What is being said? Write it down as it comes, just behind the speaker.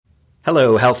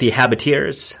Hello, healthy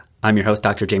habiteers. I'm your host,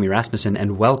 Dr. Jamie Rasmussen,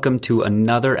 and welcome to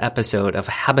another episode of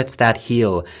Habits That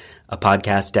Heal, a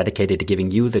podcast dedicated to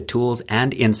giving you the tools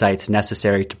and insights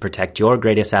necessary to protect your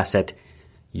greatest asset,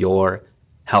 your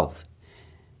health.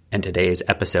 And today's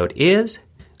episode is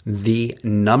the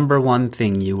number one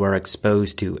thing you are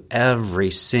exposed to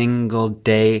every single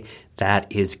day that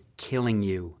is killing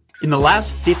you. In the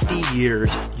last 50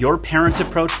 years, your parents'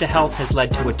 approach to health has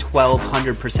led to a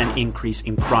 1,200% increase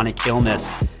in chronic illness.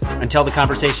 Until the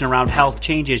conversation around health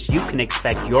changes, you can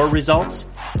expect your results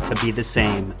to be the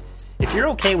same. If you're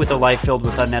okay with a life filled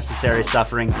with unnecessary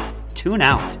suffering, tune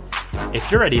out. If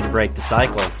you're ready to break the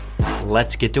cycle,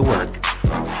 let's get to work.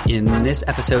 In this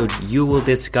episode, you will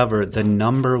discover the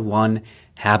number one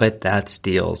habit that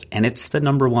steals, and it's the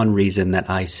number one reason that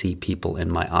I see people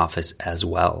in my office as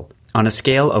well. On a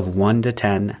scale of 1 to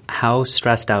 10, how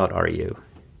stressed out are you?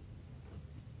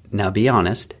 Now be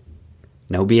honest.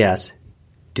 No BS.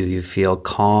 Do you feel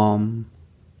calm,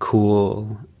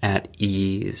 cool, at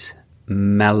ease,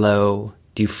 mellow?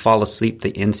 Do you fall asleep the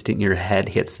instant your head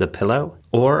hits the pillow?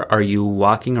 Or are you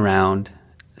walking around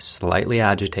slightly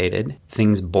agitated?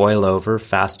 Things boil over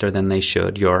faster than they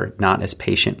should. You're not as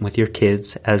patient with your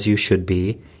kids as you should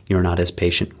be. You're not as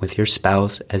patient with your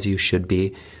spouse as you should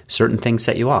be. Certain things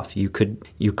set you off. You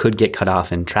could get cut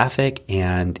off in traffic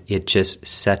and it just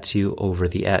sets you over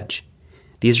the edge.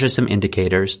 These are some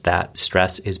indicators that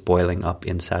stress is boiling up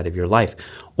inside of your life.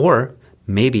 Or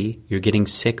maybe you're getting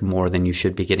sick more than you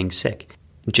should be getting sick.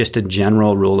 Just a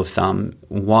general rule of thumb,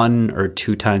 1 or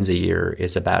 2 times a year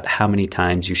is about how many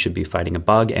times you should be fighting a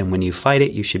bug. And when you fight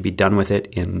it, you should be done with it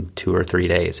in 2 or 3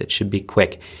 days. It should be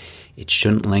quick. It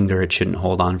shouldn't linger. It shouldn't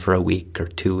hold on for a week or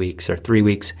 2 weeks or 3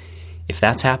 weeks. If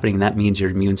that's happening, that means your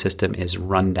immune system is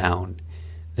run down.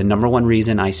 The number one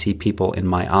reason I see people in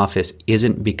my office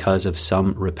isn't because of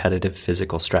some repetitive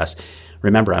physical stress.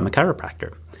 Remember, I'm a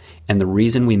chiropractor. And the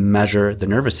reason we measure the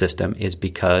nervous system is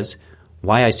because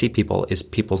why I see people is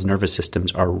people's nervous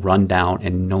systems are run down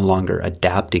and no longer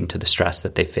adapting to the stress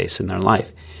that they face in their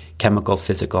life. Chemical,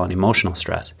 physical, and emotional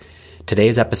stress.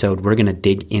 Today's episode, we're going to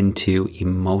dig into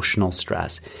emotional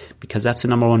stress because that's the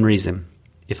number one reason.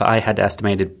 If I had to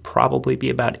estimate, it'd probably be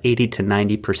about 80 to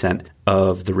 90%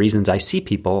 of the reasons I see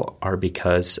people are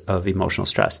because of emotional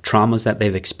stress. Traumas that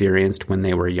they've experienced when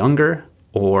they were younger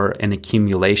or an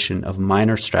accumulation of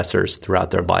minor stressors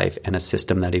throughout their life and a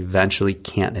system that eventually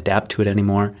can't adapt to it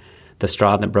anymore. The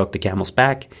straw that broke the camel's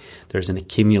back, there's an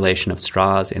accumulation of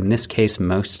straws. In this case,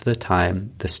 most of the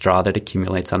time, the straw that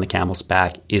accumulates on the camel's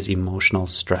back is emotional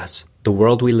stress. The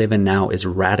world we live in now is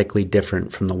radically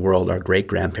different from the world our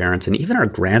great-grandparents and even our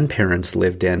grandparents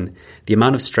lived in. The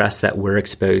amount of stress that we're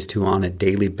exposed to on a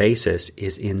daily basis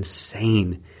is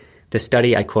insane. This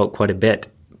study I quote quite a bit,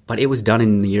 but it was done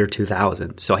in the year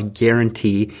 2000. So I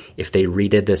guarantee if they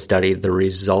redid this study, the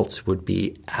results would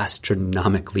be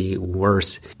astronomically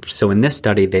worse. So in this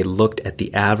study, they looked at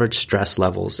the average stress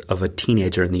levels of a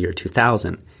teenager in the year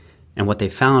 2000. And what they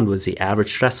found was the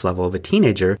average stress level of a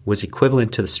teenager was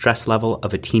equivalent to the stress level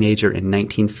of a teenager in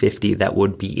 1950 that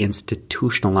would be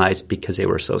institutionalized because they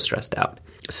were so stressed out.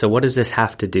 So what does this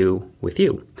have to do with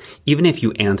you? Even if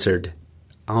you answered,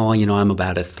 I'm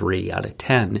about a 3 out of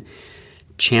 10,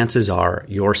 chances are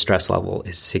your stress level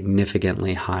is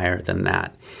significantly higher than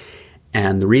that.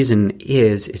 And the reason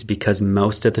is because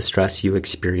most of the stress you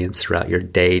experience throughout your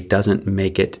day doesn't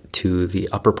make it to the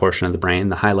upper portion of the brain,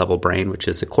 the high-level brain, which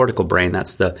is the cortical brain.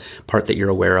 That's the part that you're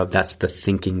aware of. That's the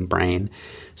thinking brain.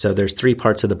 So there's 3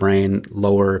 parts of the brain,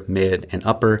 lower, mid, and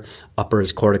upper. Upper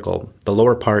is cortical. The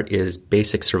lower part is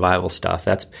basic survival stuff.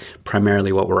 That's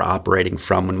primarily what we're operating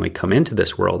from when we come into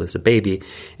this world as a baby.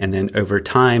 And then over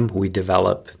time, we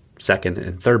develop second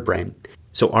and third brain.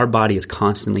 So our body is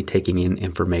constantly taking in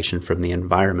information from the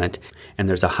environment, and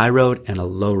there's a high road and a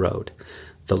low road.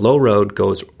 The low road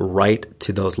goes right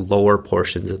to those lower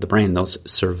portions of the brain, those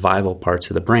survival parts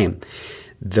of the brain.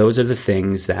 Those are the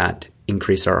things that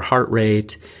increase our heart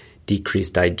rate, decrease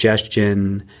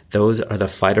digestion. Those are the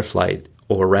fight or flight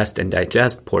or rest and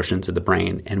digest portions of the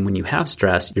brain. And when you have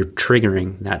stress, you're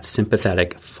triggering that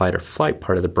sympathetic fight or flight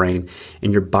part of the brain,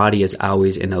 and your body is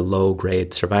always in a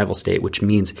low-grade survival state, which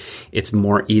means it's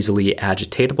more easily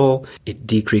agitatable. It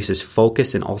decreases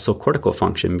focus and also cortical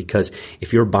function, because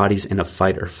if your body's in a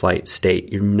fight or flight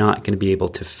state, you're not going to be able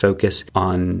to focus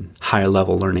on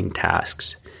higher-level learning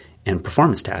tasks and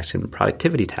performance tasks and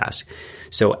productivity tasks.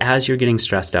 So as you're getting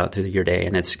stressed out through your day,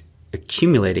 and it's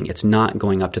accumulating. It's not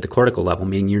going up to the cortical level,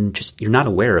 meaning you're not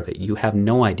aware of it. You have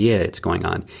no idea it's going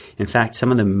on. In fact,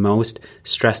 some of the most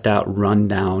stressed out, run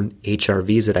down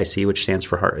HRVs that I see, which stands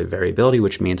for heart rate variability,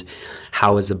 which means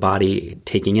how is the body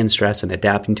taking in stress and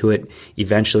adapting to it.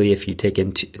 Eventually, if you take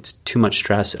in too much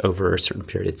stress over a certain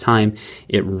period of time,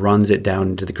 it runs it down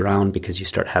into the ground because you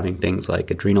start having things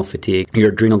like adrenal fatigue.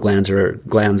 Your adrenal glands are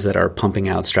glands that are pumping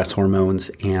out stress hormones,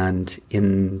 and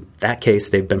in that case,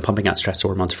 they've been pumping out stress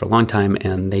hormones for a long time,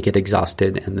 and they get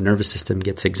exhausted, and the nervous system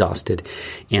gets exhausted,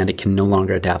 and it can no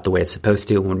longer adapt the way it's supposed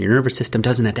to. When your nervous system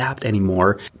doesn't adapt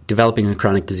anymore, developing a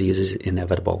chronic disease is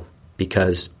inevitable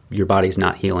because your body's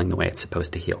not healing the way it's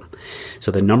supposed to heal. So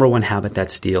the number one habit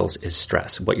that steals is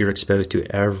stress, what you're exposed to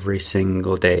every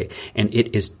single day. And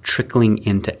it is trickling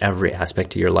into every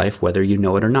aspect of your life, whether you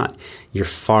know it or not. You're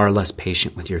far less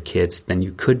patient with your kids than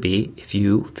you could be if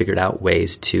you figured out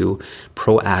ways to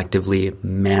proactively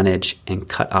manage and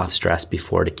cut off stress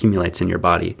before it accumulates in your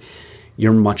body.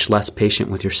 You're much less patient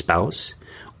with your spouse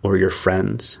or your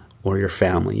friends or your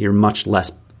family. You're much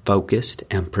less focused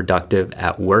and productive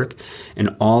at work.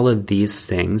 And all of these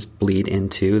things bleed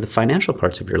into the financial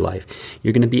parts of your life.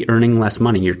 You're going to be earning less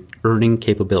money. Your earning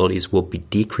capabilities will be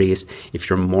decreased if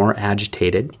you're more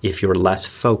agitated, if you're less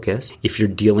focused, if you're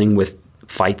dealing with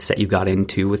fights that you got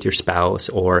into with your spouse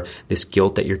or this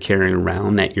guilt that you're carrying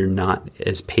around that you're not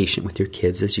as patient with your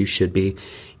kids as you should be.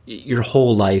 Your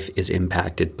whole life is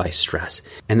impacted by stress.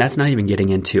 And that's not even getting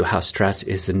into how stress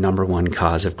is the number one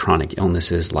cause of chronic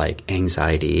illnesses like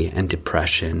anxiety and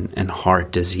depression and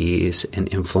heart disease and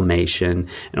inflammation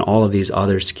and all of these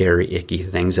other scary, icky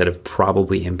things that have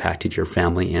probably impacted your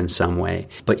family in some way.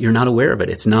 But you're not aware of it.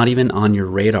 It's not even on your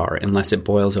radar unless it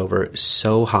boils over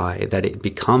so high that it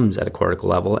becomes at a cortical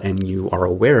level and you are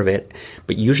aware of it.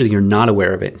 But usually you're not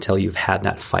aware of it until you've had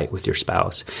that fight with your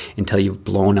spouse, until you've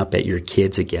blown up at your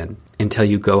kids again, until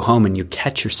you go home and you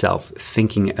catch yourself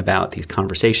thinking about these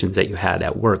conversations that you had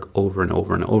at work over and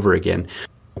over and over again.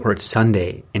 Or it's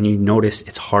Sunday and you notice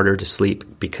it's harder to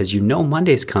sleep because you know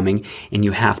Monday's coming and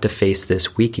you have to face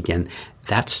this week again.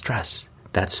 That's stress.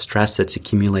 That's stress that's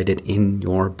accumulated in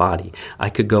your body. I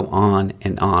could go on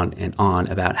and on and on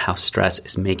about how stress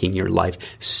is making your life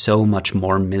so much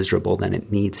more miserable than it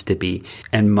needs to be.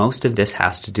 And most of this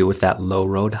has to do with that low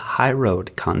road, high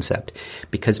road concept,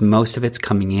 because most of it's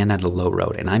coming in at a low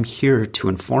road. And I'm here to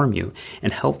inform you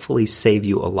and hopefully save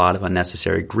you a lot of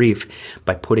unnecessary grief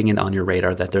by putting it on your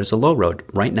radar that there's a low road.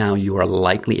 Right now, you are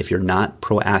likely, if you're not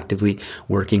proactively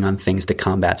working on things to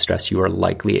combat stress, you are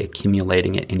likely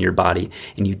accumulating it in your body.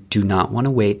 And you do not want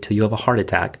to wait till you have a heart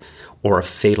attack or a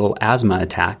fatal asthma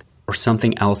attack or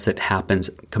something else that happens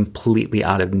completely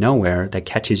out of nowhere that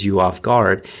catches you off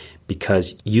guard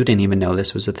because you didn't even know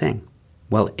this was a thing.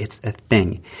 Well, it's a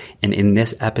thing. And in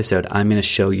this episode, I'm going to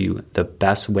show you the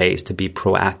best ways to be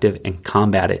proactive and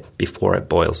combat it before it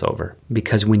boils over.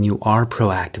 Because when you are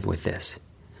proactive with this,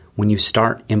 when you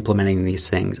start implementing these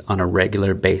things on a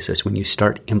regular basis, when you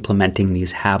start implementing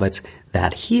these habits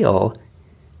that heal,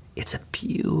 it's a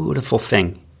beautiful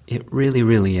thing. It really,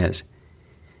 really is.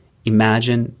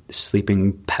 Imagine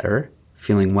sleeping better,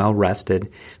 feeling well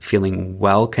rested, feeling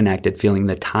well connected, feeling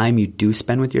the time you do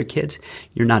spend with your kids.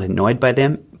 You're not annoyed by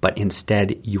them, but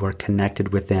instead you are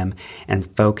connected with them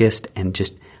and focused and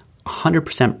just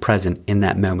 100% present in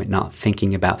that moment, not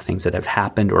thinking about things that have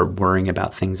happened or worrying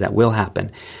about things that will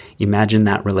happen. Imagine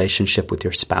that relationship with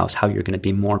your spouse, how you're going to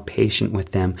be more patient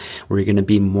with them, where you're going to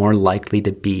be more likely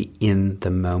to be in the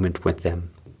moment with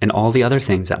them. And all the other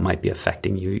things that might be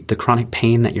affecting you, the chronic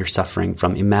pain that you're suffering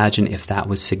from, imagine if that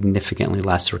was significantly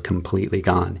less or completely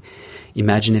gone.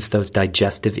 Imagine if those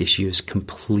digestive issues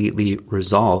completely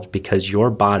resolved because your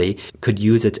body could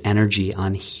use its energy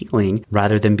on healing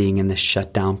rather than being in this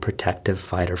shutdown, protective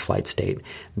fight or flight state.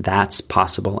 That's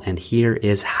possible, and here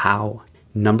is how.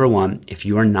 Number one, if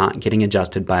you are not getting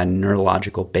adjusted by a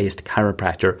neurological-based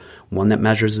chiropractor, one that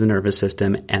measures the nervous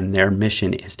system and their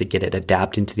mission is to get it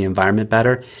adapted to the environment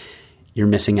better, you're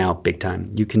missing out big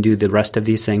time. You can do the rest of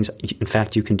these things. In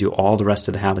fact, you can do all the rest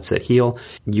of the habits that heal.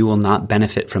 You will not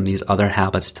benefit from these other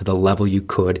habits to the level you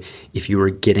could if you were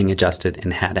getting adjusted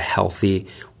and had a healthy,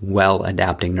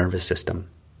 well-adapting nervous system.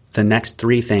 The next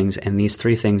three things, and these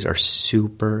three things are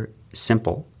super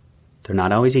simple. They're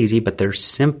not always easy, but they're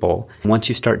simple. Once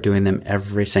you start doing them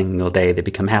every single day, they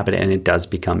become habit, and it does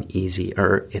become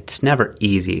easier. It's never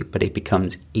easy, but it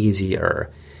becomes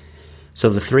easier. So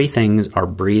the three things are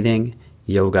breathing,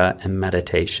 yoga, and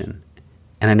meditation.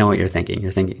 And I know what you're thinking.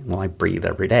 You're thinking, well, I breathe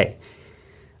every day.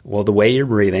 Well, the way you're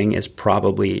breathing is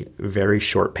probably very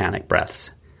short panic breaths.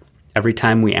 Every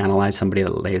time we analyze somebody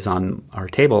that lays on our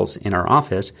tables in our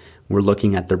office, we're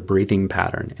looking at their breathing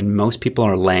pattern. And most people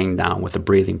are laying down with a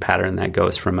breathing pattern that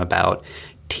goes from about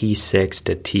T6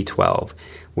 to T12,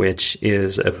 which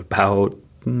is about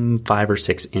 5 or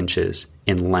 6 inches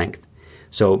in length.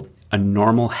 So a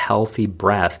normal healthy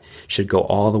breath should go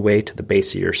all the way to the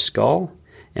base of your skull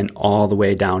and all the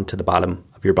way down to the bottom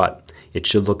of your butt. It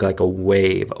should look like a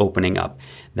wave opening up.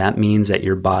 That means that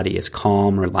your body is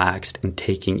calm, relaxed, and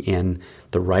taking in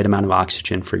the right amount of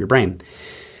oxygen for your brain.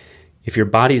 If your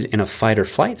body's in a fight or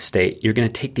flight state, you're going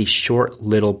to take these short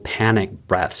little panic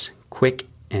breaths, quick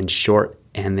and short,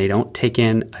 and they don't take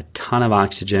in a ton of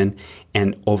oxygen.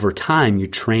 And over time, you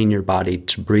train your body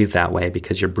to breathe that way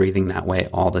because you're breathing that way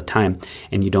all the time.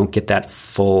 And you don't get that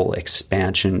full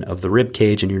expansion of the rib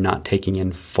cage and you're not taking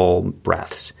in full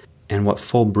breaths. And what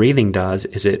full breathing does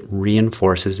is it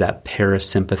reinforces that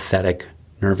parasympathetic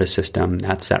nervous system.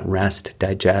 That's that rest,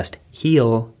 digest,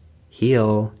 heal,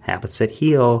 habits that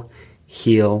heal,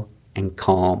 and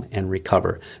calm and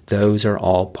recover. Those are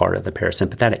all part of the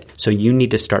parasympathetic. So you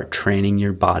need to start training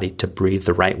your body to breathe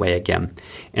the right way again.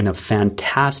 And a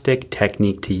fantastic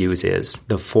technique to use is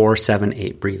the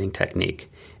 4-7-8 breathing technique.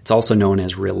 It's also known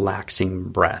as relaxing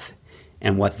breath.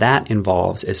 And what that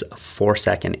involves is a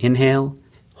 4-second inhale,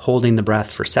 holding the breath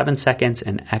for 7 seconds,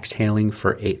 and exhaling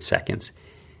for 8 seconds.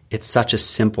 It's such a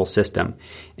simple system.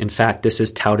 In fact, this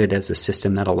is touted as a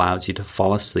system that allows you to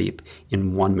fall asleep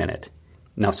in 1 minute.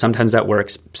 Now, sometimes that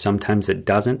works, sometimes it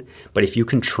doesn't. But if you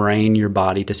can train your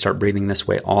body to start breathing this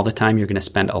way all the time, you're going to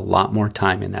spend a lot more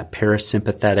time in that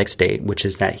parasympathetic state, which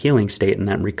is that healing state and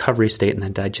that recovery state and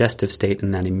that digestive state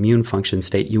and that immune function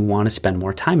state. You want to spend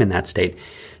more time in that state.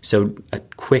 So a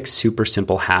quick, super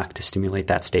simple hack to stimulate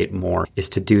that state more is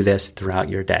to do this throughout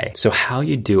your day. So how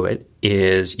you do it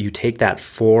is you take that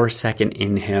 4-second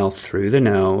inhale through the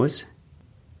nose,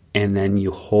 and then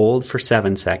you hold for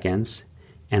 7 seconds,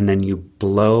 and then you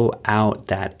blow out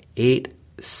that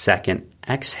 8-second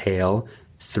exhale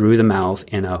through the mouth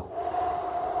in a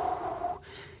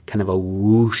kind of a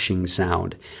whooshing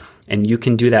sound. And you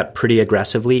can do that pretty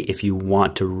aggressively if you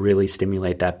want to really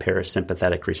stimulate that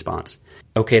parasympathetic response.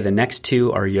 Okay, the next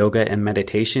two are yoga and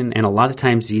meditation. And a lot of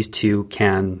times these two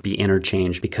can be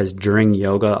interchanged because during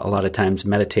yoga, a lot of times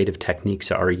meditative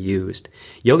techniques are used.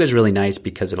 Yoga is really nice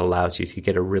because it allows you to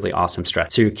get a really awesome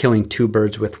stretch. So you're killing 2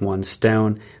 birds with 1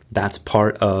 stone. That's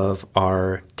part of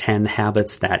our 10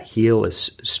 habits that heal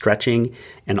is stretching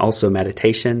and also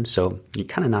meditation. So you're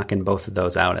kind of knocking both of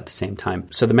those out at the same time.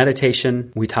 So the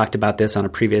meditation, we talked about this on a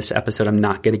previous episode. I'm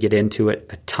not going to get into it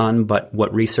a ton, but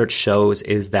what research shows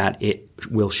is that it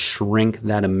will shrink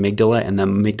that amygdala, and the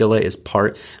amygdala is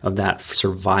part of that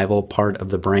survival part of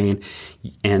the brain,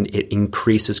 and it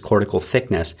increases cortical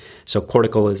thickness. So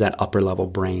cortical is that upper level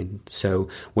brain. So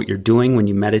what you're doing when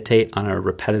you meditate on a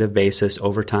repetitive basis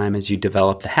over time as you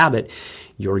develop the habit,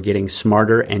 you're getting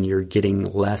smarter and you're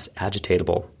getting less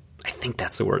agitatable. I think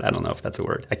that's a word. I don't know if that's a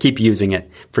word. I keep using it.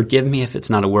 Forgive me if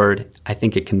it's not a word. I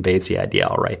think it conveys the idea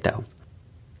all right, though.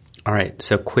 All right,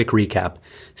 so quick recap.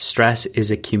 Stress is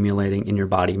accumulating in your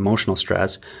body, emotional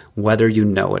stress, whether you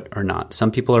know it or not. Some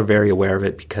people are very aware of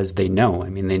it because they know. I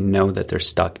mean, they know that they're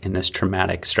stuck in this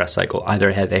traumatic stress cycle.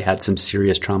 Either they had some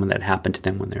serious trauma that happened to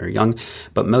them when they were young,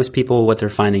 but most people, what they're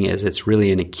finding is it's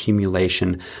really an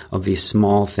accumulation of these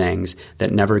small things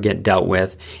that never get dealt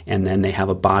with, and then they have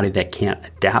a body that can't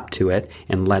adapt to it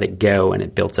and let it go, and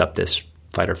it builds up this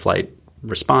fight or flight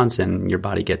response, and your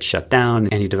body gets shut down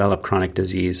and you develop chronic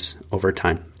disease over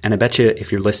time. And I bet you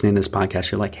if you're listening to this podcast,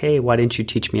 you're like, hey, why didn't you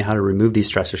teach me how to remove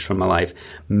these stressors from my life?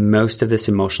 Most of this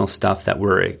emotional stuff that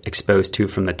we're exposed to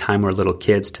from the time we're little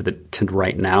kids to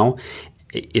right now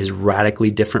is radically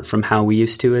different from how we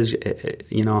used to as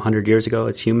 100 years ago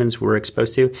as humans were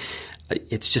exposed to.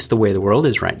 It's just the way the world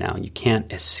is right now. You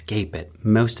can't escape it.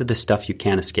 Most of the stuff you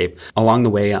can't escape. Along the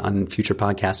way on future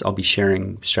podcasts, I'll be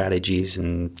sharing strategies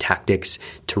and tactics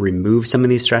to remove some of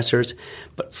these stressors.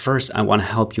 But first, I want to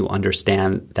help you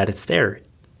understand that it's there.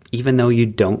 Even though you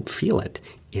don't feel it,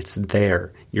 it's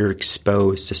there. You're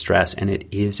exposed to stress and it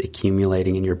is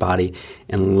accumulating in your body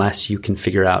unless you can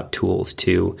figure out tools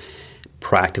to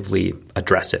proactively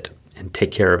address it and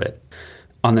take care of it.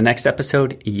 On the next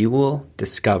episode, you will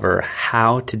discover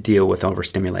how to deal with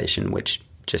overstimulation, which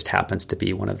just happens to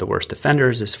be one of the worst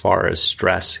offenders as far as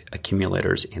stress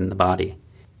accumulators in the body.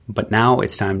 But now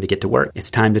it's time to get to work.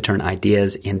 It's time to turn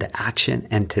ideas into action.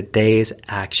 And today's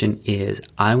action is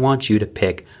I want you to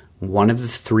pick one of the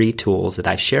 3 tools that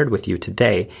I shared with you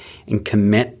today and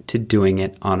commit to doing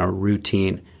it on a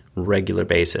routine, regular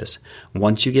basis.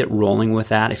 Once you get rolling with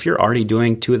that, if you're already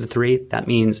doing 2 of the 3, that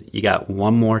means you got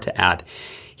 1 more to add.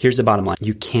 Here's the bottom line.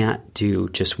 You can't do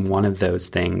just one of those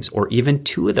things or even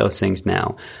two of those things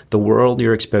now. The world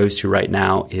you're exposed to right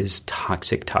now is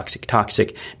toxic,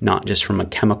 not just from a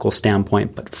chemical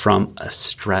standpoint, but from a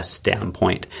stress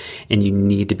standpoint. And you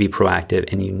need to be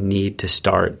proactive and you need to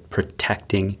start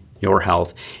protecting your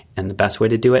health. And the best way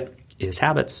to do it is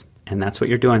habits. And that's what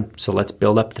you're doing. So let's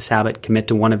build up this habit, commit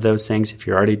to one of those things. If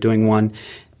you're already doing one,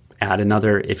 add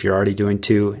another. If you're already doing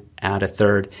two, add a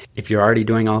third. If you're already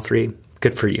doing all three,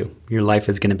 good for you. Your life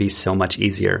is going to be so much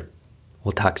easier.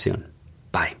 We'll talk soon.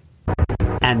 Bye.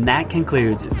 And that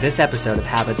concludes this episode of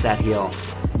Habits That Heal.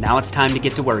 Now it's time to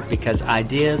get to work because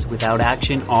ideas without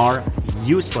action are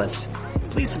useless.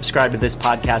 Please subscribe to this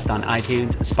podcast on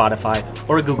iTunes, Spotify,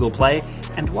 or Google Play.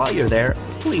 And while you're there,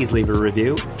 please leave a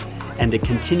review. And to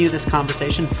continue this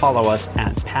conversation, follow us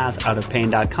at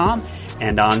pathoutofpain.com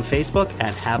and on Facebook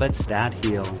at Habits That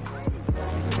Heal.